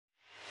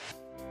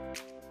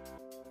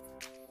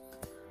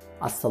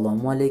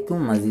Assalomu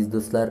alaykum aziz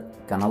do'stlar,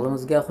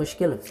 kanalimizga xush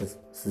kelibsiz.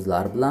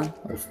 Sizlar bilan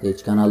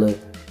O'zbek kanali.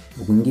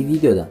 Bugungi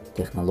videoda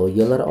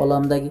texnologiyalar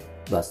olamidagi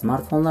va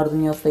smartfonlar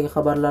dunyosidagi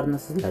xabarlarni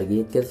sizlarga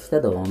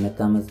yetkazishda davom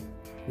etamiz.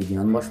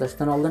 Videoni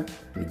boshlashdan oldin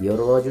video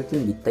rivoji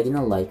uchun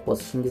bittagina like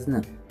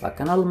bosishingizni va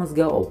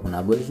kanalimizga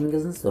obuna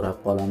bo'lishingizni so'rab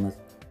qolamiz.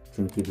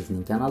 Chunki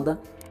bizning kanalda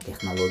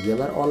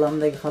texnologiyalar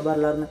olamidagi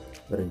xabarlarni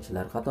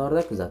birinchilar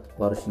qatorida kuzatib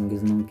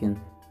borishingiz mumkin.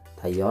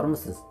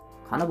 Tayyormisiz?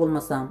 Qani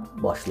bo'lmasam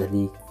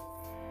boshladik.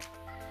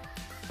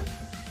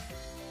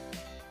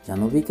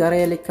 Janubiy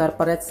Koreyalik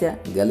korporatsiya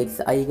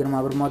Galaxy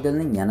A21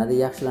 modelining yanada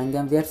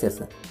yaxshilangan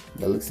versiyasi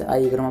Galaxy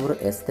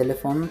A21S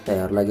telefonini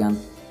tayyorlagan.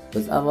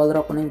 Biz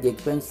avvalroq uning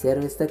Geekbench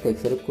servisida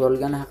tekshirib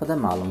ko'rilgani haqida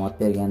ma'lumot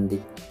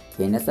bergandik.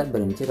 Keyin esa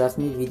birinchi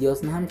rasmiy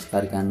videosini ham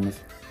chiqarganmiz.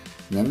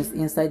 Nemis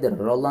insider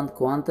Roland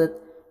Quantet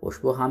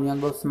ushbu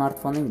hamyonbop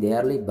smartfonning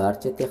deyarli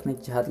barcha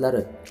texnik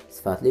jihatlari,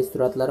 sifatli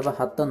suratlari va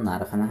hatto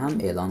narxini ham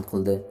e'lon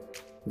qildi.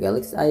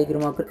 Galaxy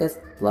A21S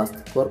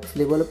plastik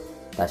korpusli bo'lib,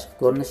 tashqi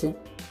ko'rinishi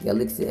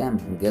Galaxy M,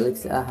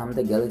 Galaxy A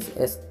hamda Galaxy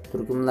S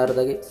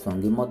turkumlaridagi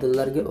so'nggi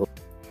modellarga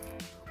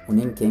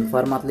uning keng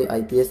formatli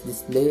IPS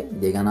displeyi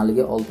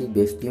begonaligi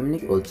 6.5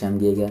 dyuymlik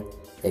o'lchamga ega.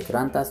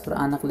 Ekran tasvir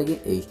aniqligi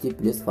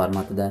HD+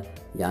 formatida,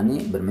 ya'ni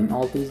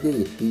 1600 ga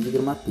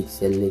 720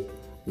 piksellik.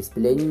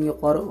 Displeyning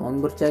yuqori o'ng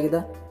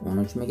burchagida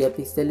 13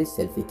 megapiksellik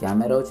selfie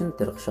kamera uchun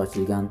tirqish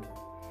ochilgan.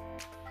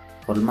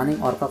 Qurilmaning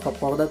orqa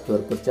qopqog'ida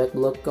to'rtburchak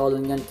blokka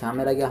olingan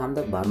kameraga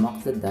hamda barmoq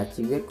izi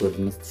datchigiga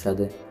ko'zimiz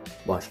tushadi.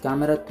 Bosh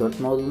kamera 4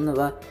 modulni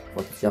va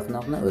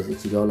fotochaqnoqni o'z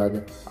ichiga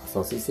oladi.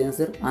 Asosiy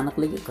sensor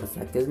aniqligi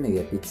 48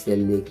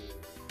 megapiksellik.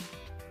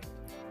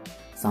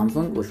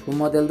 Samsung ushbu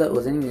modelda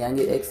o'zining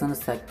yangi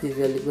Exynos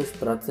 855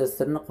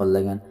 protsessorini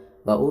qo'llagan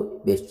va u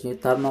 5G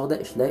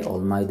tarmog'ida ishlay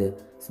olmaydi.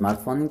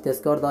 Smartfonning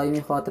tezkor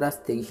doimiy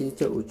xotirasi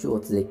tegishlicha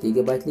 332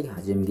 GB lik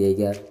hajmga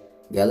ega.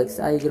 Galaxy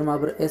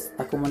A21S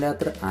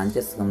akkumulyatori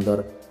ancha sig'imdor,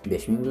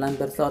 5000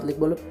 mAh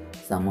bo'lib,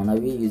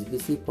 zamonaviy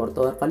USB-C porti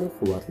orqali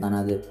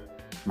quvvatlanadi.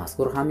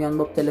 Mazkur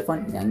hamyonbop telefon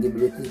yangi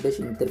Bluetooth 5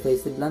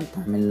 interfeysi bilan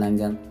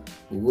ta'minlangan.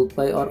 Google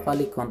Pay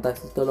orqali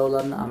kontaktsiz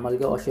to'lovlarni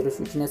amalga oshirish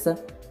uchun esa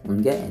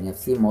unga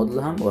NFC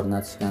moduli ham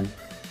o'rnatishgan.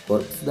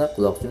 Korpusda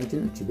quloqchin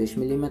uchun 3.5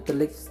 mm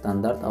lik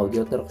standart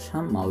audio tirqish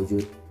ham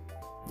mavjud.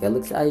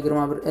 Galaxy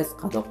A21S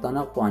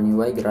qadoqtanoq One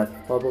UI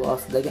grafik qobig'i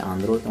ostidagi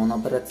Android 10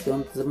 operatsion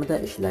tizimida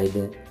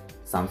ishlaydi.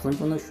 Samsung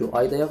uni shu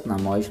oydayoq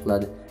namoyish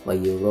qiladi va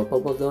Yevropa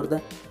bozorida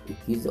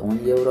 210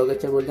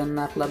 yevrogacha bo'lgan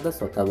narxlarda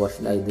sota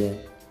boshlaydi.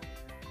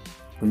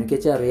 Kuni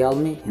kecha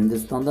Realme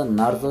Hindistonda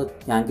Narxi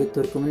yangi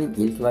turkumining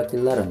ilk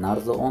vakillari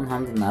Narxi 10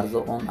 hamda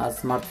Narxi 10A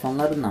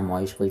smartfonlarini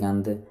namoyish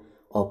qilgandi.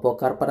 Oppo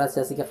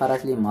korporatsiyasiga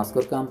qarashli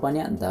mazkur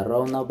kompaniya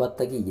darrov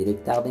navbatdagi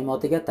yirik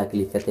taqdimotiga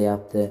taklif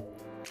etyapti.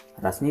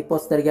 Rasmiy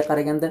postlarga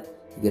qaraganda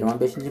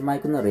 25-may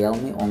kuni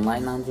Realme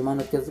onlayn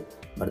anjuman o'tkazib,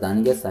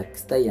 birdaniga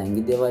 8 ta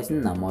yangi devaysni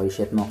namoyish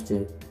etmoqchi.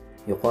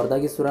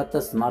 Yuqoridagi suratda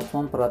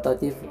smartfon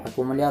prototip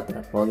akkumulyator,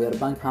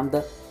 powerbank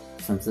hamda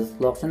simsiz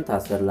quloqchin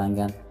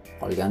tasvirlangan.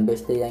 Qolgan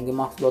 5 ta yangi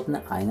mahsulotni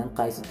aynan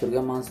qaysi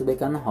turga mansub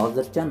ekani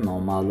hozircha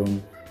noma'lum.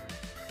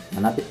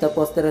 Yana bitta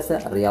poster esa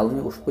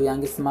Realme ushbu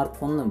yangi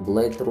smartfonni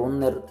Blade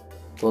Runner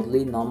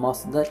kodli nomi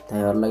ostida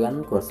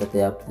tayyorlaganini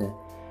ko'rsatyapti.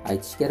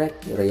 Aytish kerak,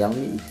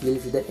 Realme 2 yil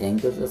ichida eng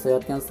ko'z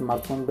osayotgan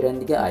smartfon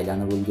brendiga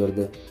aylanib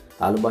ulgurdi.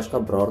 Hali boshqa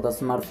birorta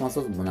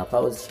smartfonsiz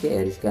bunaqa o'sishga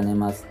erishgan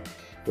emas.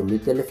 Turli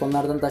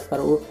telefonlardan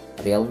tashqari u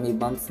Realme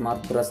Band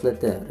Smart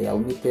brasleti,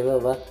 Realme TV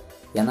va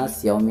yana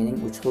Xiaomi'ning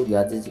 3 xil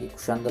gadjet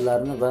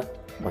kushandalarini va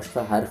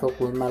boshqa har xil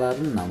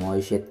qurilmalarni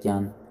namoyish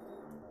etgan.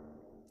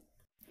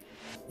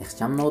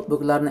 Ixcham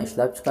noutbuklarni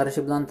ishlab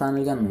chiqarishi bilan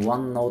tanilgan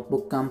One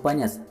Notebook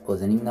kompaniyasi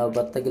o'zining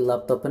navbatdagi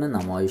laptopini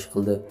namoyish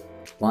qildi.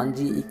 One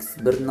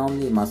GX1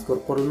 nomli mazkur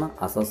qurilma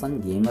asosan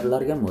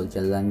geymerlarga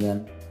mo'ljallangan.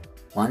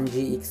 One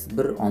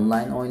GX1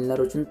 onlayn o'yinlar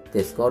uchun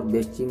tezkor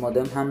 5G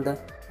modem hamda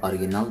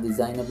original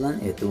dizayni bilan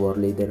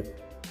e'tiborlidir.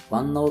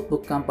 One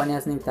Notebook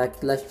kompaniyasining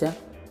ta'kidlashicha,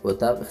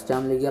 o'ta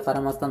ixchamligiga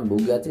qaramasdan bu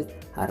gadjet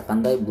har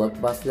qanday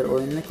blockbuster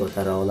o'yinni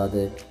ko'tara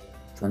oladi.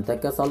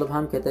 Cho'ntakka solib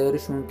ham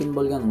ketaverish mumkin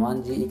bo'lgan One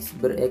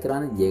GX1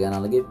 ekrani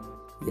yeganaligi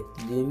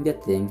 7 dyuymga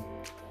teng.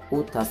 U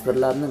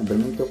tasvirlarni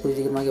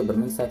 1920 ga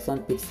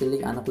 1080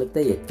 piksellik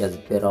aniqlikda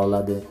yetkazib bera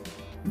oladi.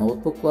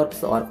 Notebook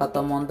korpusi orqa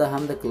tomonida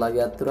hamda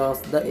klaviatura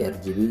ostida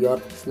RGB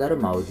yoritgichlari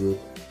mavjud.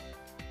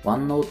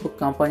 One Notebook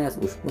kompaniyasi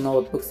ushbu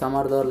notebook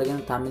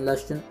samaradorligini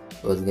ta'minlash uchun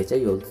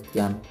o'zgacha yo'l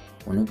tutgan.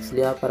 Uni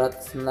kuchli apparat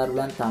qismlari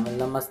bilan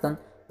ta'minlamasdan,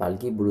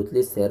 balki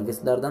bulutli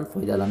servislardan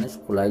foydalanish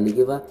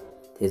qulayligi va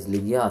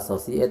tezligiga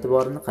asosiy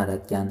e'tiborini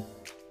qaratgan.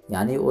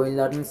 Ya'ni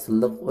o'yinlarning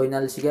silliq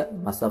o'ynalishiga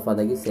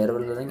masofadagi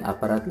serverlarning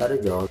apparatlari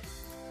javob.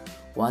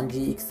 One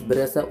GX1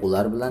 esa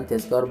ular bilan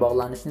tezkor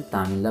bog'lanishni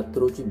ta'minlab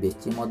turuvchi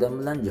 5G modem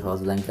bilan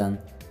jihozlangan.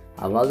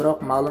 Avvalroq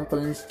ma'lum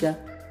qilinishicha,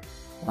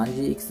 One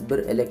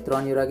GX1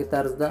 elektron yuragi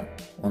tarzida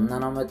 10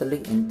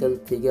 nanometrlik Intel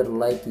Tiger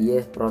Lake E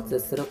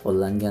protsessori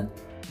qo'llangan.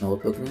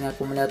 Notebookning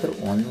akkumulyatori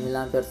 10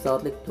 mAh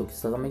lik tok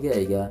sig'imiga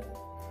ega.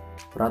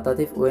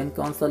 Prototip o'yin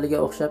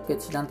konsoliga o'xshab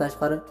ketishidan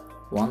tashqari,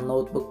 One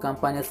Notebook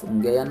kompaniyasi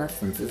unga yana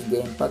simsiz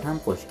gamepad ham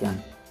qo'shgan.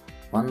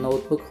 One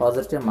Notebook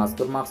hozircha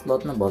mazkur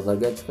mahsulotni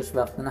bozorga chiqish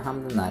vaqtini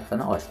hamda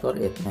narxini oshkor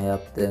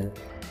etmayapti.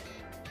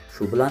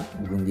 Shu bilan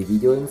bugungi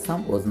videomiz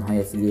ham o'z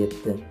nihoyasiga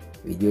yetdi.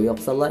 Video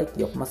yoqsa like,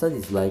 yoqmasa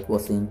dislike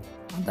bosing.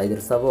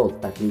 Qandaydir savol,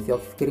 taklif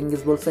yoki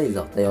fikringiz bo'lsa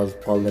izohda yozib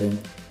qoldiring.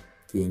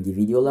 Keyingi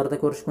videolarda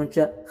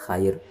ko'rishguncha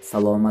xayr,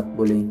 salomat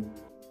bo'ling.